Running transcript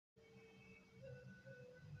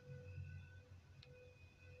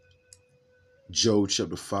Job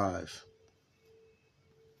chapter 5.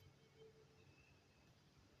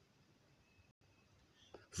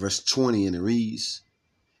 Verse 20, and it reads,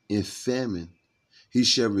 in famine he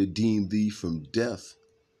shall redeem thee from death,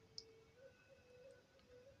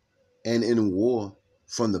 and in war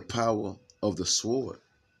from the power of the sword.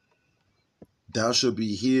 Thou shalt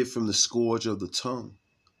be hid from the scourge of the tongue,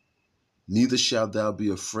 neither shalt thou be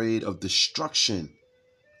afraid of destruction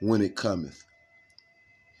when it cometh.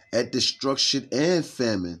 At destruction and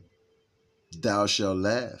famine thou shalt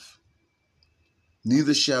laugh,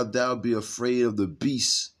 neither shalt thou be afraid of the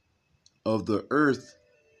beasts of the earth,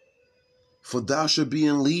 for thou shalt be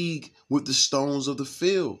in league with the stones of the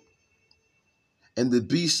field, and the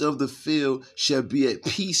beasts of the field shall be at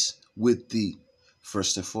peace with thee.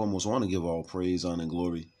 First and foremost, I want to give all praise, honor, and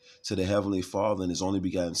glory to the Heavenly Father and His only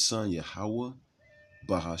begotten Son, Yahweh,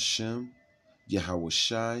 Bahashem, Yahweh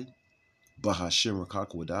Shai, Bahashem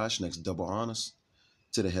Rakakwadash. Next, double honors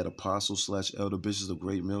to the head apostle / elder bishops of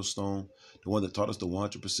Great Millstone, the one that taught us the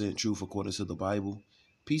 100% truth according to the Bible.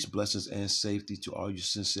 Peace, blessings, and safety to all you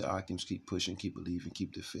sincere Akims. Keep pushing, keep believing,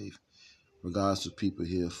 keep the faith. Regards to people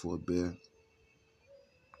here for a bear.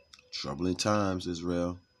 Troubling times,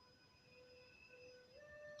 Israel.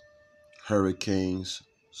 Hurricanes,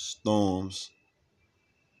 storms,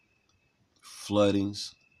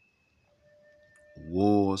 floodings,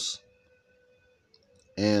 wars,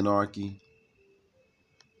 anarchy,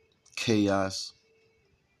 chaos,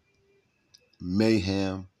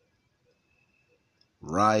 mayhem,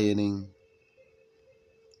 rioting,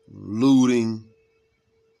 looting,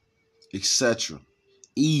 etc.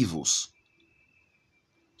 Evils.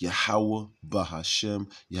 Yahweh, Bahashem,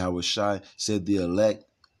 Yahweh Shai said the elect,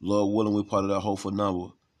 Lord willing, we're part of that hopeful number,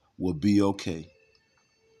 will be okay.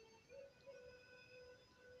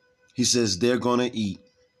 He says they're going to eat.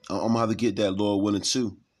 I'm going to have to get that, Lord willing,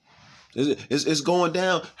 too. It's going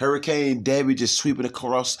down. Hurricane Debbie just sweeping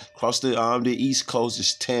across the East Coast,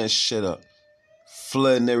 just tearing shit up,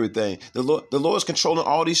 flooding everything. The Lord's controlling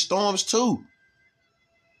all these storms too.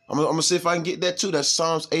 I'm gonna see if I can get that too. That's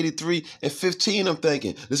Psalms 83 and 15. I'm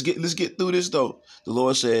thinking. Let's get through this though. The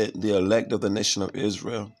Lord said the elect of the nation of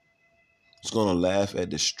Israel is gonna laugh at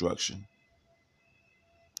destruction.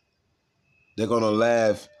 They're gonna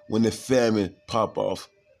laugh when the famine pop off.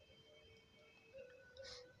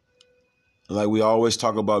 Like we always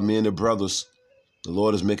talk about, me and the brothers, the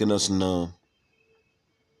Lord is making us numb.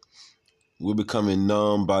 We're becoming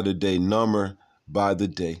numb by the day, number by the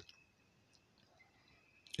day.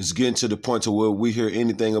 It's getting to the point to where we hear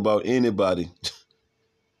anything about anybody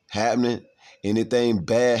happening, anything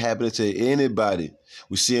bad happening to anybody.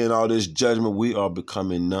 We're seeing all this judgment. We are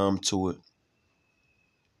becoming numb to it.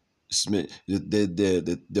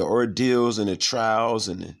 The ordeals and the trials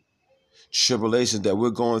and the tribulations that we're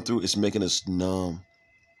going through, it's making us numb.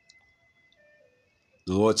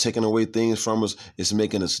 The Lord taking away things from us, it's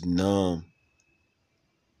making us numb.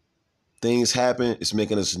 Things happen, it's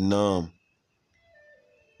making us numb.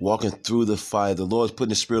 Walking through the fire. The Lord's putting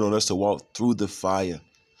the Spirit on us to walk through the fire.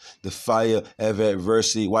 The fire of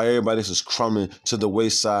adversity, while everybody else is crumbling to the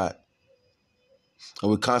wayside. And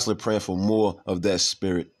we're constantly praying for more of that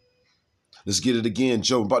Spirit. Let's get it again.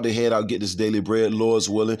 Job, about to head out, get this daily bread, Lord's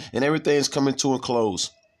willing. And everything's coming to a close.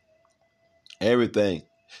 Everything.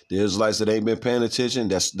 The Israelites that ain't been paying attention,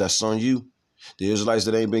 that's on you. The Israelites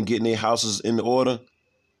that ain't been getting their houses in order.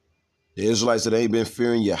 The Israelites that ain't been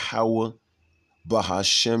fearing Yahweh,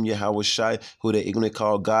 Bahashem, Yahweh Shai, who they ignorantly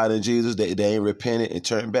call God and Jesus, they ain't repented and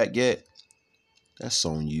turned back yet. That's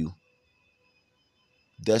on you.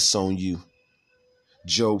 That's on you.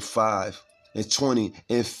 Job 5 and 20,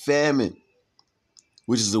 in famine,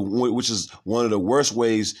 which is one of the worst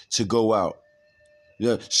ways to go out.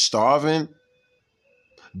 Yeah, starving,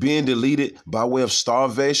 being deleted by way of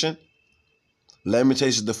starvation.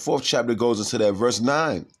 Lamentations, the 4th chapter, goes into that. Verse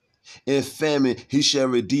 9. In famine, he shall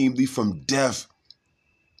redeem thee from death.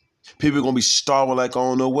 People are going to be starving like I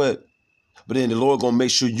don't know what. But then the Lord going to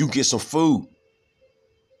make sure you get some food.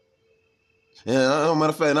 And matter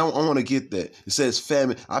of fact, I want to get that. It says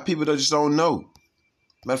famine. Our people just don't know.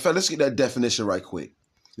 Matter of fact, let's get that definition right quick.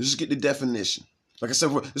 Let's just get the definition. Like I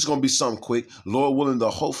said, it's going to be something quick. Lord willing,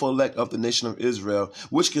 the hopeful elect of the nation of Israel,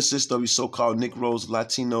 which consists of you so-called Negroes,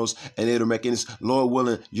 Latinos, and Native Americans. Lord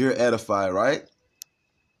willing, you're edified, right?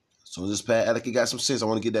 So this Pat Attica got some sense. I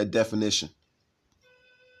want to get that definition.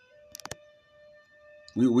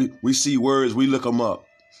 We see words, we look them up.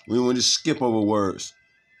 We want to skip over words.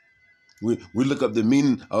 We look up the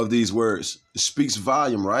meaning of these words. It speaks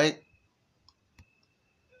volume, right?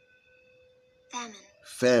 Famine.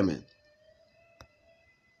 Famine.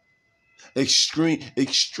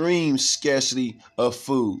 Extreme scarcity of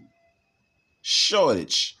food.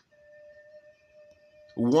 Shortage.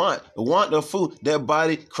 Want of food. That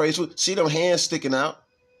body craves food. See them hands sticking out.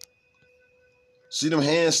 See them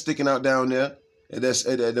hands sticking out down there. And that's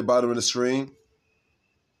at the bottom of the screen.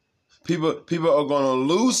 People are gonna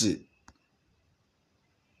lose it.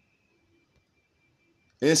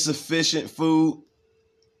 Insufficient food.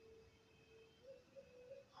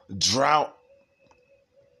 Drought.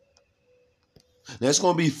 Now it's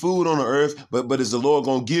gonna be food on the earth, but is the Lord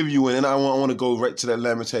gonna give you? And I want to go right to that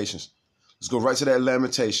Lamentations. Let's go right to that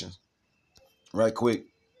Lamentations. Right quick.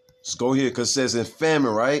 Let's go here because it says in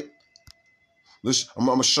famine, right? I'm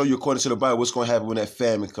gonna show you according to the Bible what's gonna happen when that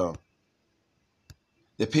famine comes.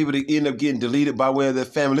 The people that end up getting deleted by way of their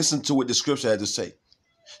famine. Listen to what the scripture had to say.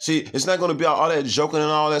 See, it's not going to be all that joking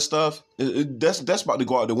and all that stuff. That's about to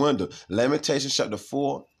go out the window. Lamentations chapter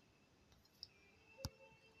 4.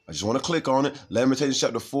 I just want to click on it. Lamentations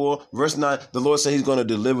chapter 4, verse 9. The Lord said he's going to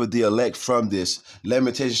deliver the elect from this.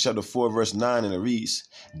 Lamentations chapter 4, verse 9, and it reads,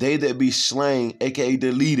 they that be slain, aka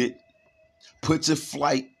deleted, put to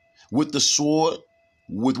flight with the sword,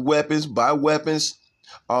 with weapons, by weapons,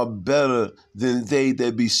 are better than they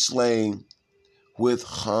that be slain with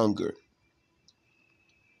hunger.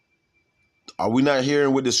 Are we not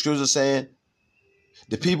hearing what the scriptures are saying?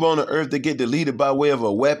 The people on the earth that get deleted by way of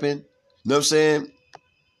a weapon, you know what I'm saying?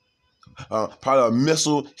 Probably a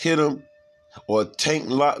missile hit them, or a tank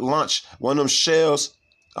launch one of them shells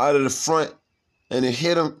out of the front and it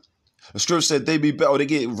hit them. The scripture said they be better, or they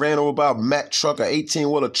get ran over by a Mack truck, or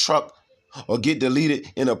 18-wheeler truck, or get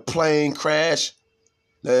deleted in a plane crash.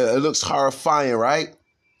 It looks horrifying, right?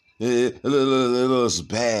 It looks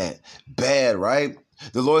bad, right?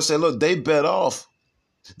 The Lord said, look, they bet off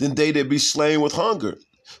than they that be slain with hunger.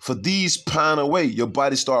 For these pine away. Your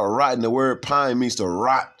body start rotting. The word pine means to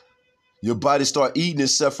rot. Your body start eating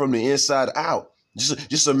itself from the inside out.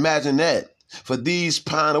 Just imagine that. For these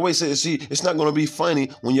pine away. See, it's not going to be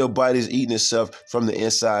funny when your body's eating itself from the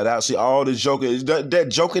inside out. See, all the joking, that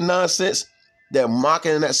joking nonsense, that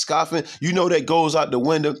mocking and that scoffing, you know that goes out the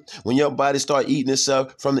window when your body start eating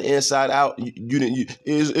itself from the inside out.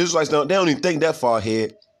 It's like they don't even think that far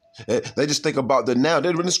ahead. They just think about the now.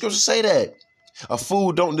 When the scriptures say that, a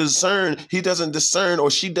fool don't discern. He doesn't discern, or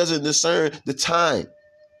she doesn't discern the time.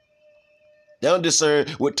 They don't discern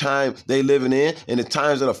what time they living in and the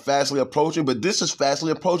times that are fastly approaching. But this is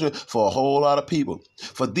fastly approaching for a whole lot of people.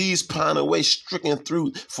 For these pine away, stricken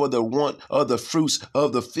through for the want of the fruits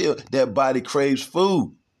of the field. That body craves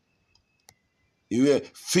food. Yeah,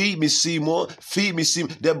 feed me, Seymour. Feed me,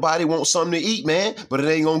 Seymour. That body wants something to eat, man, but it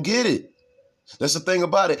ain't going to get it. That's the thing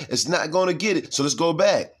about it. It's not going to get it. So let's go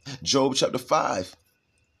back. Job chapter 5.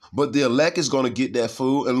 But the elect is going to get that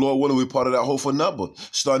food, and Lord willing, we part of that hopeful number.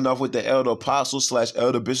 Starting off with the elder apostles /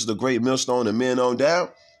 elder bishops, the great millstone, and men on down.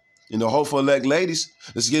 And the hopeful elect ladies,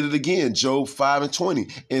 let's get it again. Job 5 and 20.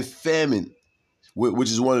 In famine,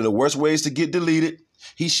 which is one of the worst ways to get deleted,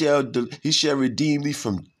 he shall redeem thee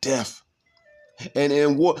from death. And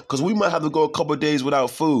in war, because we might have to go a couple of days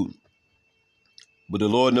without food. But the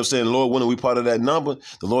Lord, you know what I'm saying, Lord, when we part of that number,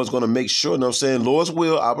 the Lord's going to make sure, you know what I'm saying, Lord's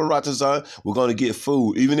will, Abaratazan, we're going to get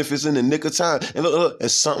food, even if it's in the nick of time. And look, and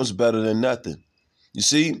something's better than nothing. You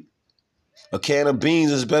see, a can of beans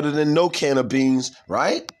is better than no can of beans,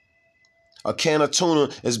 right? A can of tuna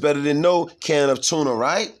is better than no can of tuna,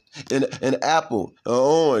 right? An apple, an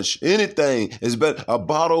orange, anything is better. A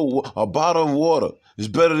bottle of water is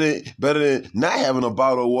better than not having a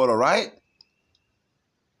bottle of water, right?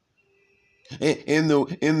 In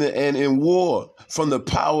war from the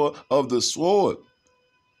power of the sword.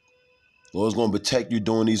 Lord's going to protect you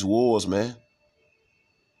during these wars, man.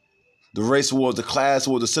 The race wars, the class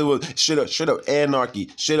wars, the civil, straight up anarchy,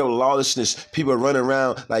 straight up lawlessness. People running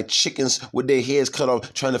around like chickens with their heads cut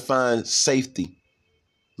off, trying to find safety.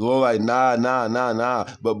 The Lord like, nah.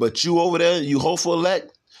 But you over there, you hopeful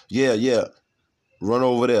elect? Yeah. Run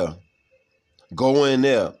over there. Go in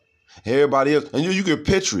there. Everybody else, and you can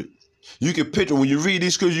picture it. You can picture, when you read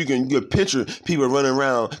these scriptures, you can picture people running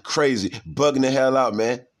around crazy, bugging the hell out,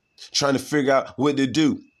 man, trying to figure out what to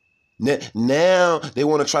do. Now they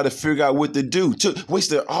want to try to figure out what to do.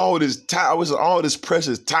 Wasted all this time, wasted all this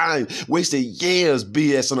precious time, wasted years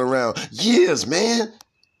BSing around. Years, man.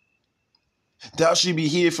 Thou shalt be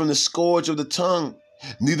hid from the scourge of the tongue.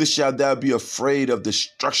 Neither shalt thou be afraid of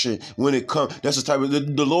destruction when it comes. That's the type of,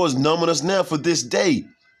 the Lord's numbing us now for this day.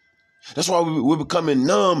 That's why we're becoming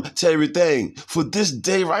numb to everything for this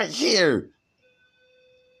day right here.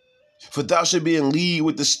 For thou shalt be in league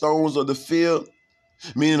with the stones of the field,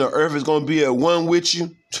 meaning the earth is going to be at one with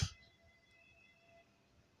you.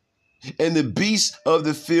 And the beasts of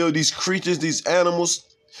the field, these creatures, these animals,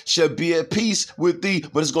 shall be at peace with thee,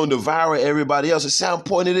 but it's going to devour everybody else. See how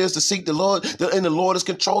important it is to seek the Lord, and the Lord is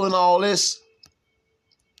controlling all this,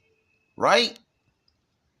 right?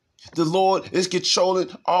 The Lord is controlling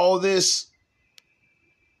all this.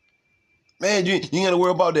 Man, you ain't got to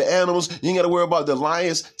worry about the animals. You ain't got to worry about the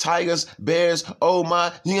lions, tigers, bears. Oh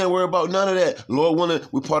my, you ain't got to worry about none of that. Lord,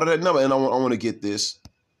 we're part of that number, and I want to get this.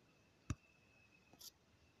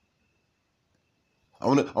 I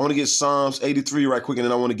want to get Psalms 83 right quick, and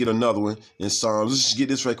then I want to get another one in Psalms. Let's just get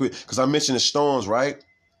this right quick, because I mentioned the storms, right?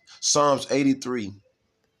 Psalms 83.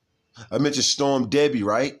 I mentioned Storm Debbie,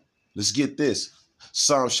 right? Let's get this.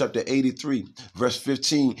 Psalms chapter 83, verse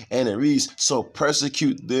 15, and it reads, so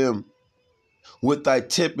persecute them with thy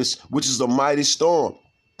tempest, which is a mighty storm.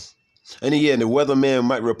 And yeah, the weatherman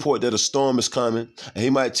might report that a storm is coming, and he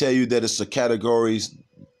might tell you that it's a category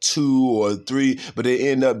 2 or 3, but it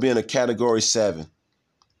end up being a category 7.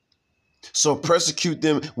 So persecute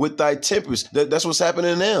them with thy tempest. That's what's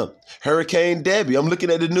happening now. Hurricane Debbie. I'm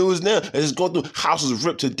looking at the news now. It's going through houses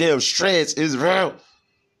ripped to damn shreds. Israel.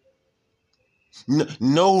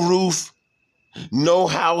 No roof. No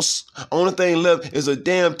house. Only thing left is a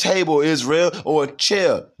damn table, Israel, or a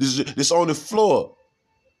chair. This on the floor.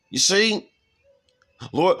 You see?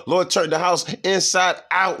 Lord turned the house inside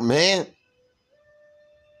out, man.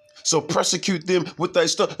 So persecute them with thy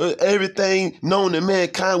stuff. Everything known to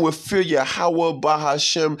mankind will fear Yahweh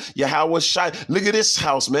Bahashem, Yahweh Shai. Look at this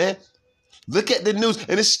house, man. Look at the news,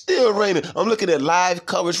 and it's still raining. I'm looking at live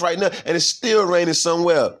coverage right now, and it's still raining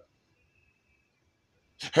somewhere.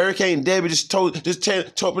 Hurricane Debbie just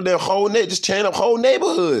tearing up whole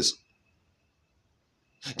neighborhoods.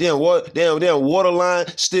 Damn water line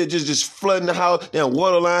still just flooding the house. Damn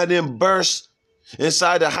water line then burst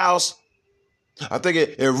inside the house. I think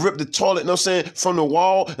it ripped the toilet, you know what I'm saying, from the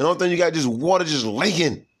wall. And the only thing you got just water just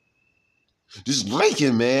leaking. Just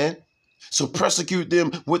leaking, man. So persecute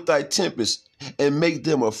them with thy tempest and make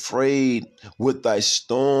them afraid with thy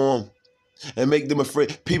storm. And make them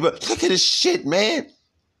afraid. People, look at this shit, man.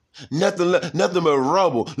 Nothing but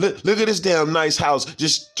rubble. Look at this damn nice house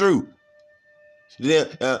just through. Then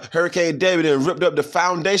Hurricane Debbie then ripped up the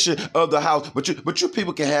foundation of the house. But you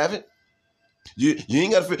people can have it. You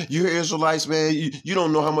ain't got to. You Israelites, man. You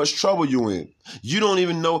don't know how much trouble you in. You don't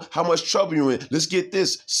even know how much trouble you in. Let's get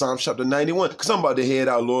this. Psalm chapter 91. Because I'm about to head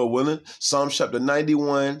out, Lord willing. Psalm chapter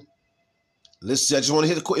 91. Let's see. I just want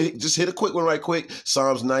to hit a quick one right quick.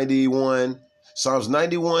 Psalms 91. Psalms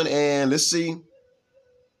 91 and let's see.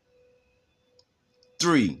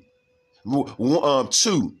 3.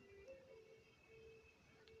 2.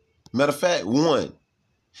 Matter of fact, 1.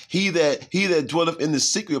 He that dwelleth in the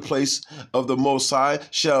secret place of the Most High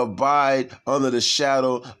shall abide under the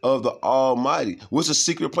shadow of the Almighty. What's the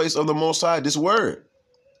secret place of the Most High? This word.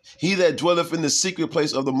 He that dwelleth in the secret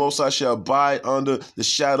place of the Most High shall abide under the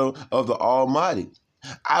shadow of the Almighty.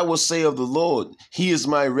 I will say of the Lord, he is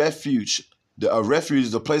my refuge. A refuge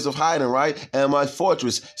is a place of hiding, right? And my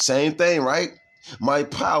fortress, same thing, right? My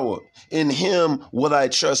power, in him will I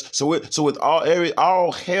trust. So with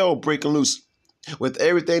all hell breaking loose, with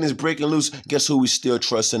everything that's breaking loose, guess who we still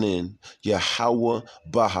trusting in? Yahweh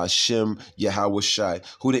Bahashem, Yahweh Shai,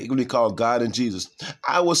 who they call God and Jesus.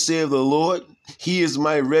 I will say of the Lord, he is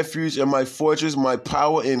my refuge and my fortress, my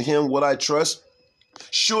power, in him will I trust.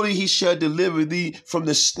 Surely he shall deliver thee from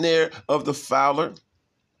the snare of the fowler,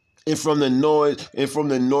 and from the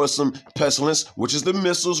noisome pestilence, which is the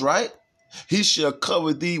missiles, right? He shall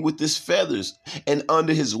cover thee with his feathers, and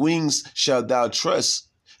under his wings shalt thou trust.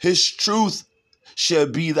 His truth shall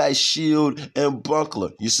be thy shield and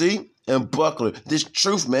buckler. You see? And buckler. This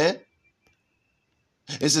truth, man.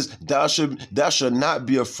 It says, thou shalt not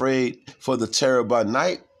be afraid for the terror by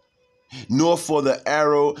night, nor for the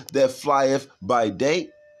arrow that flieth by day,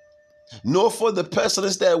 nor for the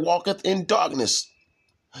pestilence that walketh in darkness,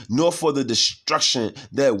 nor for the destruction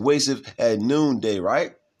that wasteth at noonday,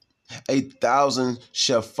 right? 8,000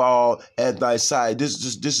 shall fall at thy side. This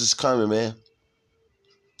is coming, man.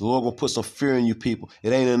 The Lord gonna put some fear in you people.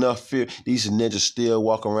 It ain't enough fear. These ninjas still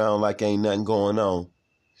walk around like ain't nothing going on.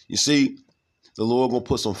 You see, the Lord gonna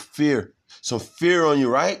put some fear on you,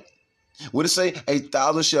 right? What it say?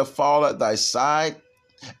 8,000 shall fall at thy side,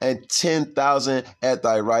 and 10,000 at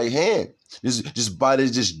thy right hand. This body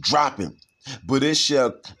is just dropping, but it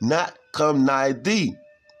shall not come nigh thee.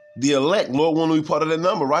 The elect, Lord, want to be part of that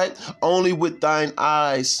number, right? Only with thine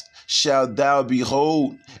eyes shalt thou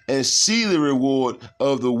behold and see the reward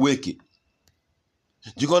of the wicked.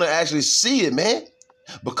 You're going to actually see it, man.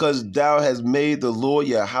 because thou hast made the Lord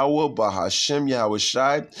Yahweh Bahashem Yahweh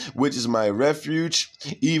Shai, which is my refuge,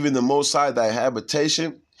 even the Most High thy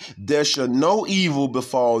habitation, there shall no evil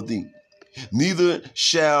befall thee, neither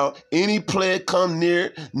shall any plague come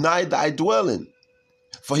near nigh thy dwelling.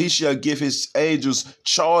 For he shall give his angels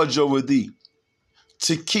charge over thee,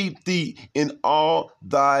 to keep thee in all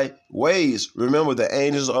thy ways. Remember, the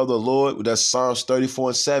angels of the Lord, that's Psalms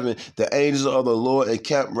 34:7. The angels of the Lord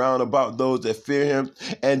encamp round about those that fear him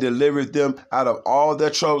and deliver them out of all their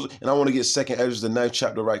troubles. And I want to get 2nd Ezra, the 9th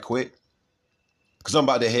chapter, right quick, because I'm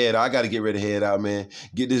about to head out. I got to get ready to head out, man.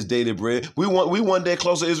 Get this daily bread. We one day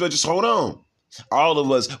closer to Israel. Just hold on. All of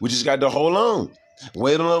us, we just got to hold on.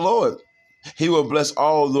 Wait on the Lord. He will bless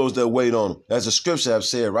all those that wait on him. As the scripture have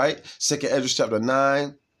said, right? 2nd Ezra chapter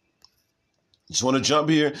 9. Just want to jump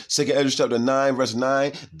here. 2nd Ezra chapter 9, verse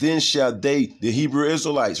 9. Then shall they, the Hebrew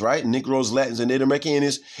Israelites, right? Negroes, Latins, and Native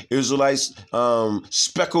Americans, Israelites,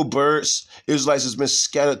 speckled birds, Israelites has been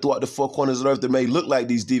scattered throughout the four corners of the earth that may look like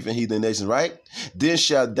these deep and heathen nations, right? Then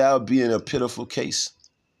shalt thou be in a pitiful case,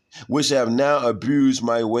 which have now abused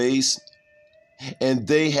my ways, and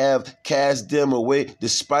they have cast them away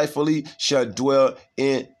despitefully, shall dwell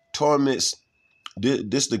in torments.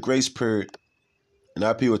 This is the grace period, and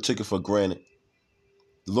our people took it for granted.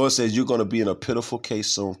 The Lord says you're going to be in a pitiful case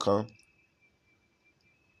soon come.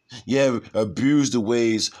 You have abused the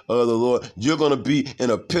ways of the Lord. You're going to be in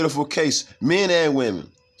a pitiful case, men and women.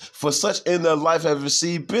 For such in their life have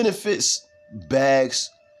received benefits, bags,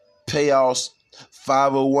 payoffs,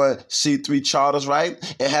 501c3 charters,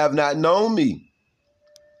 right? And have not known me.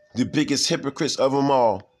 The biggest hypocrites of them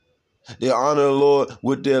all. They honor the Lord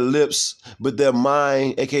with their lips, but their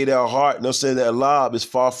mind, aka their heart, no saying their lob is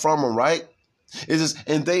far from them, right? It says,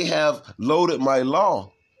 and they have loaded my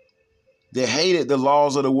law. They hated the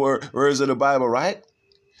laws of the words of the Bible, right?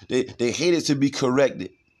 They hated to be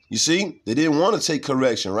corrected. You see, they didn't want to take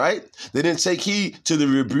correction, right? They didn't take heed to the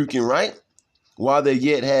rebuking, right? While they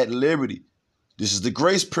yet had liberty. This is the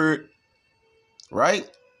grace period, right?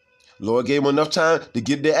 Lord gave them enough time to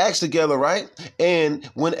get their acts together, right? And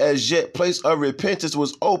when as yet place of repentance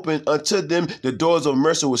was open unto them, the doors of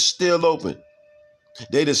mercy were still open.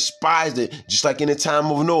 They despised it, just like in the time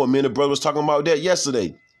of Noah. Me and the brother was talking about that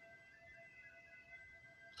yesterday.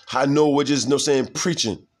 How Noah was just,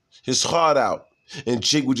 preaching his heart out. And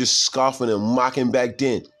Jake was just scoffing and mocking back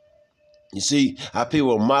then. You see how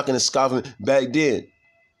people were mocking and scoffing back then.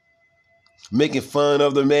 Making fun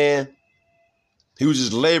of the man. He was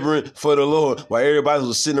just laboring for the Lord while everybody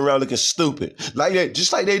was sitting around looking stupid. Like that,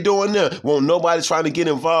 just like they doing now. Won't nobody trying to get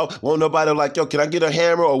involved. Won't nobody like, yo, can I get a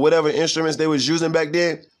hammer or whatever instruments they was using back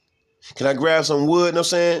then? Can I grab some wood? You know what I'm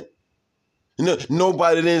saying? No,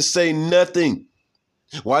 nobody didn't say nothing.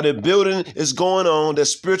 While the building is going on, the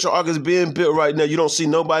spiritual ark is being built right now. You don't see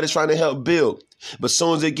nobody trying to help build. But as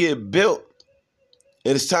soon as they get built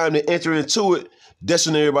and it's time to enter into it, that's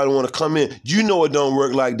when everybody want to come in. You know it don't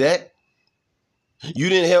work like that. You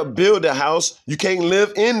didn't help build the house. You can't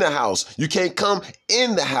live in the house. You can't come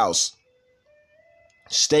in the house.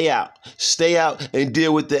 Stay out. Stay out and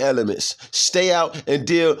deal with the elements. Stay out and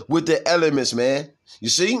deal with the elements, man. You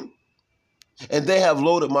see? And they have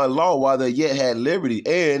loaded my law while they yet had liberty.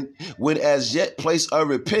 And when as yet place of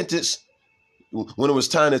repentance, when it was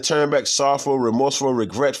time to turn back, sorrowful, remorseful,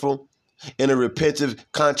 regretful, in a repentant,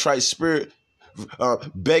 contrite spirit,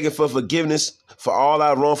 begging for forgiveness for all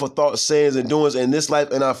our wrongful thoughts, sayings, and doings in this life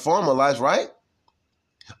and our former life, right?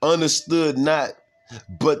 Understood not,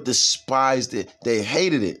 but despised it. They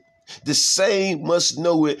hated it. The same must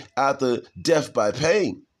know it after death by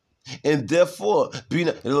pain. And therefore, be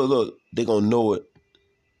not, look, they're going to know it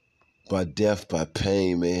by death by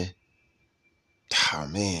pain, man. Oh,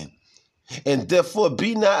 man. And therefore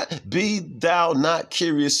be thou not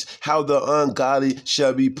curious how the ungodly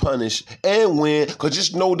shall be punished and when, because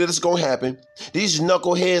just know that it's going to happen. These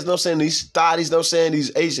knuckleheads, you know what I'm saying, these thotties, you know what I'm saying,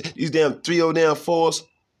 these damn 304s.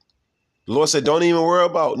 The Lord said, don't even worry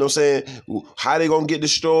about, you know what I'm saying, how they going to get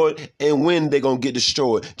destroyed and when they going to get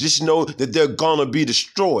destroyed. Just know that they're going to be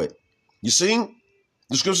destroyed. You see?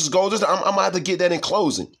 The scriptures go this. I'm going to have to get that in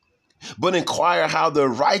closing. But inquire how the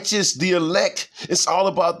righteous, the elect, it's all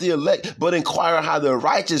about the elect, but inquire how the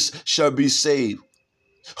righteous shall be saved,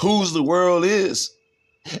 whose the world is,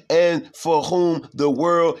 and for whom the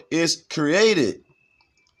world is created.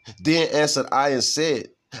 Then answered I and said,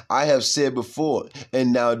 I have said before,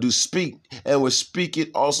 and now do speak, and will speak it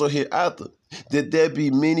also hereafter, that there be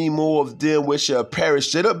many more of them which shall perish,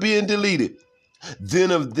 straight up being deleted, than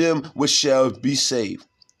of them which shall be saved.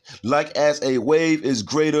 Like as a wave is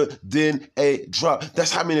greater than a drop.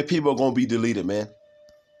 That's how many people are going to be deleted, man.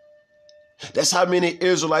 That's how many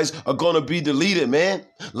Israelites are going to be deleted, man.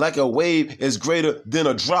 Like a wave is greater than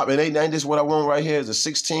a drop. And ain't this what I want right here is a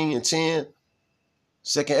 16 and 10.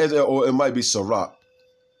 Second Ezra, or it might be Sirach.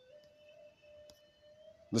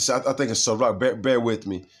 Listen, I think it's Sirach. Bear with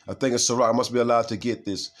me. I think it's Sirach. I must be allowed to get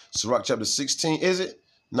this. Sirach chapter 16. Is it?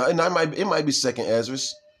 No, it might be Second Ezra.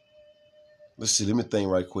 Let's see. Let me think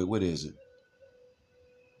right quick. What is it?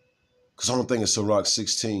 Because I don't think it's Sirach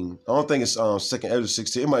 16. I don't think it's Second Ezra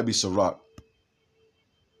 16. It might be Sirach.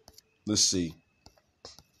 Let's see.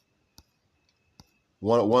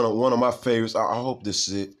 One of my favorites. I hope this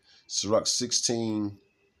is it. Sirach 16.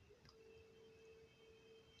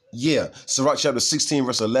 Yeah, Sirach chapter 16,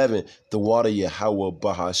 verse 11. The water Yahweh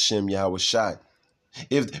Bahashem Yahweh Shai.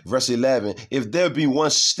 Verse 11, if there be one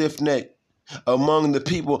stiff neck among the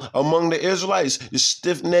people, among the Israelites, the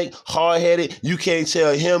stiff neck, hard headed, you can't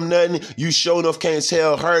tell him nothing. You sure enough can't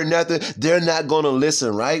tell her nothing. They're not going to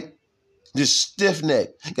listen, right? This stiff neck,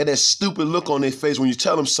 got that stupid look on their face when you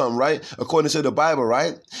tell them something, right? According to the Bible,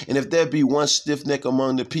 right? And if there be one stiff neck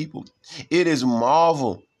among the people, it is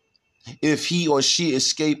marvel if he or she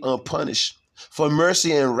escape unpunished. For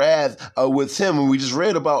mercy and wrath are with him. And we just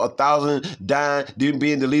read about 1,000 dying,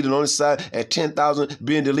 being deleted on this side, and 10,000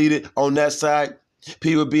 being deleted on that side.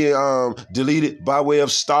 People being deleted by way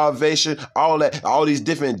of starvation, all these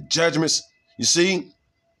different judgments. You see?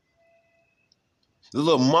 The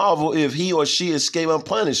little marvel if he or she escape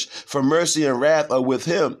unpunished, for mercy and wrath are with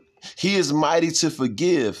him. He is mighty to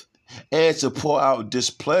forgive and to pour out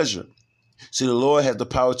displeasure. See, the Lord has the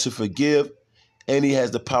power to forgive, and he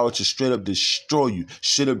has the power to straight up destroy you,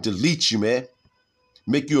 straight up delete you, man.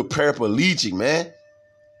 Make you a paraplegic, man.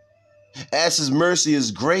 As his mercy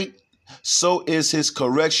is great, so is his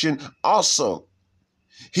correction also.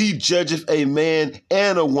 He judgeth a man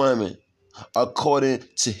and a woman according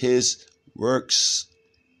to his works.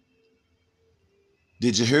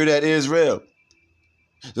 Did you hear that, Israel?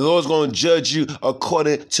 The Lord's going to judge you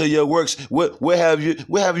according to your works. What have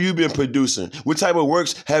you been producing? What type of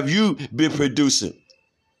works have you been producing?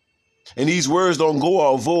 And these words don't go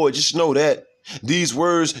out void. Just know that. These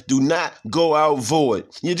words do not go out void.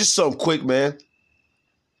 Yeah, just something quick, man.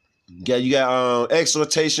 You got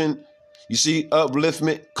exhortation. You see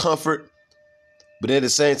upliftment, comfort. But at the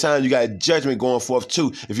same time, you got judgment going forth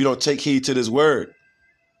too if you don't take heed to this word.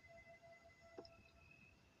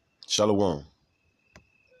 Shalom.